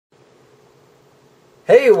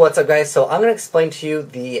Hey, what's up guys? So I'm going to explain to you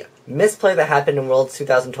the misplay that happened in Worlds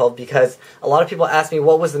 2012 because a lot of people asked me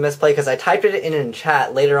what was the misplay because I typed it in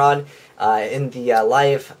chat later on in the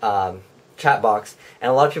live chat box, and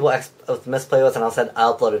a lot of people asked what the misplay was, and I said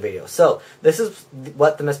I'll upload a video. So this is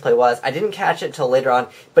what the misplay was. I didn't catch it till later on,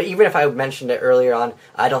 but even if I mentioned it earlier on,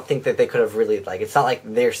 I don't think that they could have really, it's not like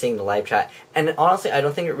they're seeing the live chat, and honestly I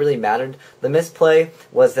don't think it really mattered. The misplay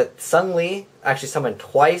was that Sung Lee actually summoned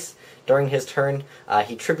twice during his turn.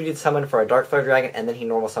 He tributed summon for a Dark Flare Dragon, and then he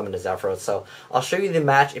normal summoned a Zephyros. So I'll show you the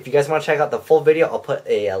match. If you guys want to check out the full video, I'll put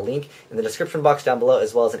a link in the description box down below,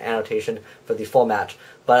 as well as an annotation for the full match.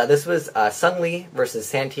 But this was Sung Lee versus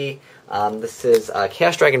Santi. This is a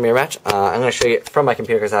Chaos Dragon mirror match. I'm going to show you it from my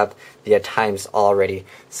computer because I have the times already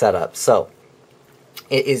set up. So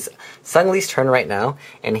it is Sung Lee's turn right now,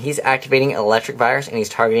 and he's activating Electric Virus, and he's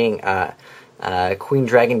targeting Queen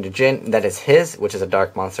Dragon Djinn. That is his, which is a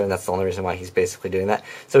dark monster, and that's the only reason why he's basically doing that.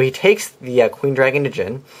 So he takes the Queen Dragon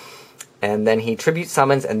Djinn, and then he tribute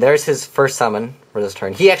summons, and there's his first summon for this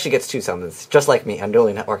turn. He actually gets 2 summons, just like me on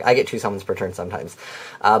Dueling Network. I get 2 summons per turn sometimes.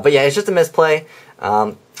 But yeah, it's just a misplay.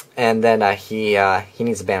 And then he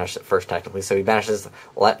needs to banish it first, technically. So he banishes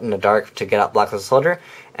Let in the Dark to get out Black Soldier,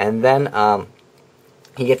 and then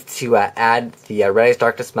he gets to add the Red Eyes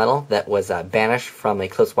Darkness Metal that was banished from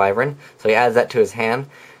Eclipse Wyvern. So he adds that to his hand,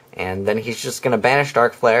 and then he's just going to banish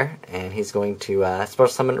Dark Flare, and he's going to special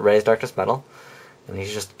summon Red Eyes Darkness Metal. And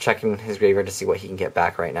he's just checking his graveyard to see what he can get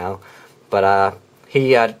back right now. But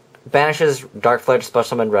he banishes Dark Flare to special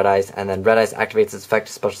summon Red Eyes, and then Red Eyes activates its effect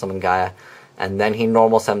to special summon Gaia, and then he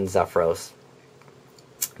normal summons Zephyros.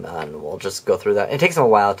 And we'll just go through that. It takes him a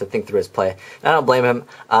while to think through his play, and I don't blame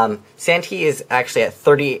him. Santi is actually at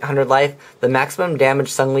 3,800 life. The maximum damage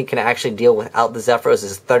Sung Lee can actually deal without the Zephyros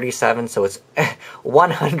is 37, so it's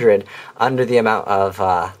 100 under the amount of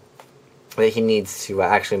that he needs to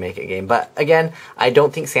actually make a game. But again, I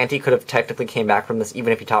don't think Santi could have technically came back from this,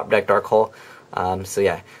 even if he top decked Dark Hole. So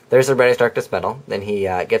yeah, there's the Red Eyes Darkness Metal. Then he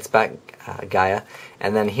gets back Gaia,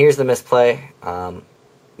 and then here's the misplay.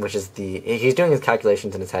 Which is he's doing his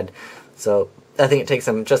calculations in his head, so I think it takes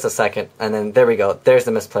him just a second, and then there we go, there's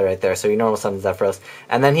the misplay right there. So he normal summons Zephyros,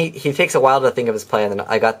 and then he takes a while to think of his play, and then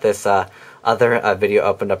I got this other video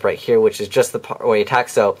opened up right here, which is just the part where he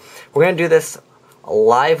attacks. So we're going to do this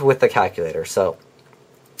live with the calculator. So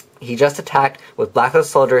he just attacked with Black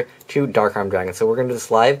Soldier to Dark Arm Dragon, so we're going to do this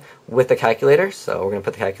live with the calculator. So we're going to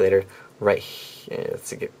put the calculator right here.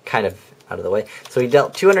 Let's get kind of out of the way. So he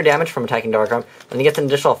dealt 200 damage from attacking Dark Arm, and he gets an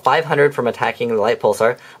additional 500 from attacking the Light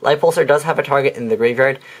Pulsar. Light Pulsar does have a target in the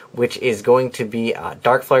graveyard, which is going to be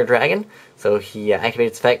Dark Flare Dragon. So he activates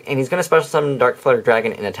its effect, and he's going to special summon Dark Flare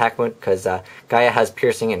Dragon in attack mode, because Gaia has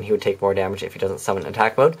piercing, and he would take more damage if he doesn't summon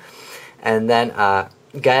attack mode. And then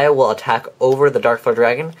Gaia will attack over the Dark Flare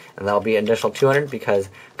Dragon, and that'll be an additional 200, because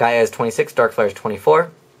Gaia is 26, Dark Flare is 24.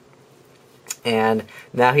 And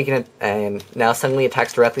now now Sung Lee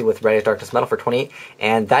attacks directly with Red Eyes Darkness Metal for 28,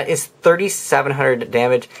 and that is 3,700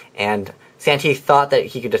 damage. And Santi thought that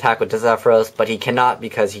he could attack with Zephyros, but he cannot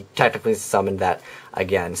because he technically summoned that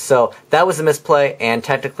again. So that was a misplay, and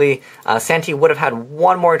technically Santi would have had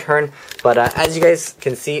one more turn, but as you guys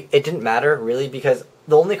can see, it didn't matter really, because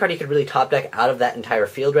the only card he could really top deck out of that entire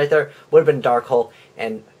field right there would have been Dark Hole,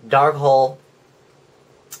 and Dark Hole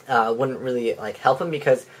wouldn't really help him,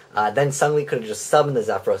 because then Sung Lee could have just summoned the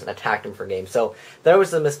Zephyros and attacked him for game. So there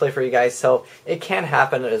was the misplay for you guys. So it can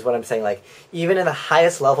happen, is what I'm saying. Even in the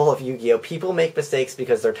highest level of Yu-Gi-Oh, people make mistakes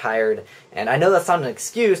because they're tired, and I know that's not an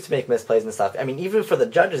excuse to make misplays and stuff. I mean, even for the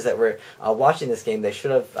judges that were watching this game, they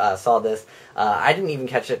should have saw this. I didn't even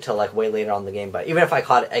catch it till way later on in the game, but even if I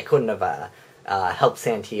caught it, I couldn't have helped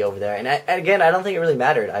Santi over there. And again, I don't think it really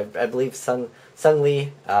mattered. I believe Sung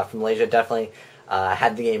Lee from Malaysia definitely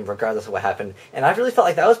had the game regardless of what happened, and I really felt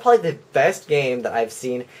like that was probably the best game that I've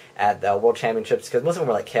seen at the World Championships, because most of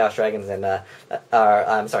them were Chaos Dragons and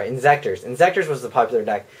I'm sorry, Inzectors. Inzectors was the popular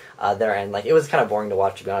deck there, and it was kind of boring to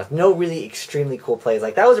watch, to be honest. No really extremely cool plays.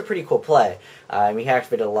 That was a pretty cool play. He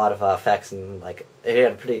activated a lot of effects, and he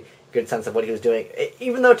had a pretty good sense of what he was doing.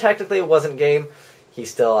 Even though technically it wasn't game, he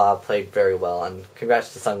still played very well, and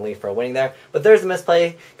congrats to Sung Lee for winning there. But there's a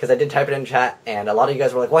misplay, because I did type it in chat, and a lot of you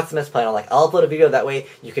guys were like, what's the misplay? And I'm I'll upload a video, that way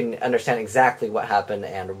you can understand exactly what happened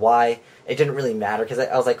and why it didn't really matter, because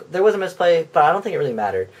I was there was a misplay, but I don't think it really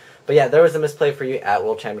mattered. But yeah, there was a misplay for you at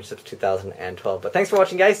World Championships 2012. But thanks for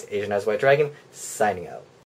watching, guys. Asian Eyes White Dragon, signing out.